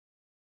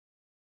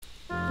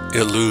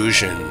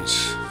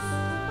Illusions.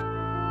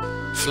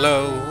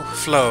 Flow,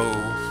 flow,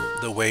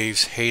 the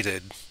waves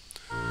hated,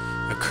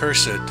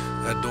 accursed,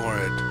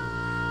 adored,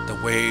 the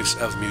waves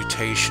of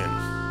mutation.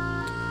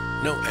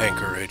 No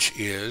anchorage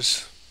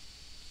is.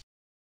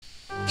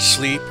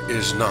 Sleep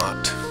is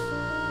not.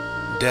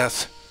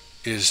 Death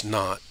is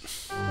not.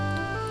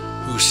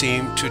 Who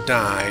seem to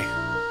die,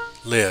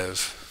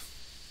 live.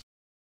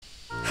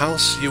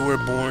 House you were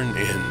born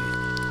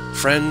in,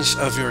 friends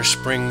of your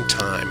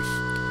springtime,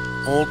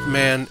 old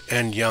man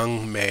and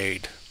young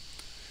maid,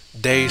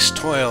 day's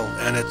toil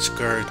and its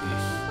guerdon,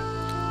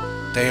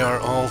 they are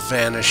all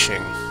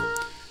vanishing,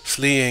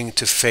 fleeing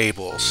to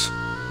fables,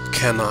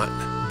 cannot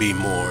be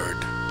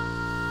moored.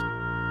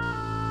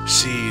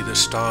 See the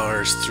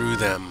stars through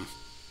them,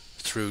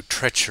 through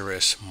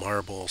treacherous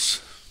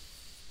marbles.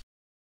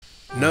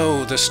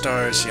 Know the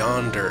stars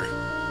yonder,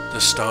 the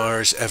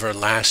stars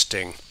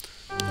everlasting,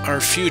 are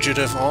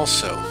fugitive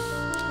also,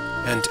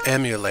 and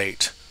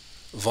emulate,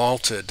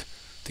 vaulted,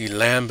 the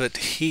lambent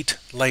heat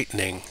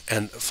lightning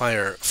and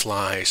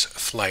firefly's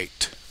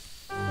flight.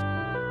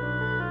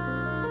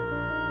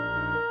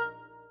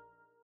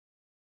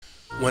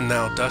 When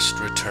thou dost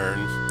return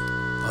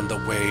on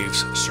the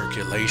wave's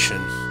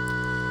circulation,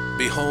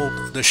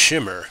 behold the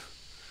shimmer,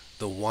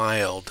 the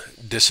wild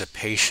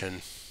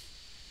dissipation.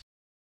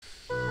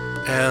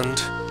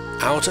 And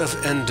out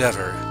of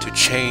endeavor to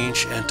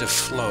change and to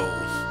flow,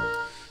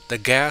 the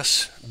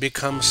gas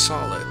becomes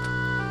solid,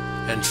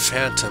 and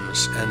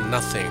phantoms and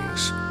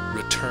nothings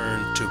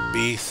return to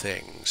be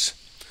things,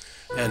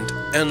 and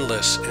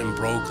endless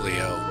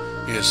imbroglio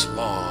is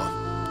law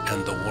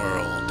and the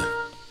world.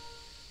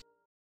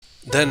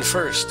 Then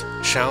first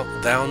shalt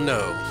thou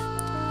know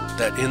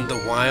that in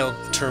the wild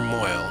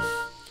turmoil,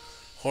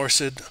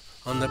 horsed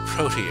on the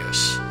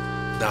Proteus,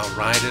 thou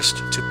ridest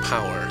to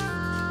power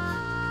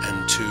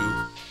and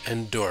to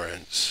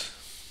endurance.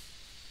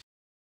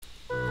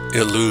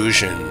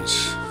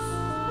 Illusions.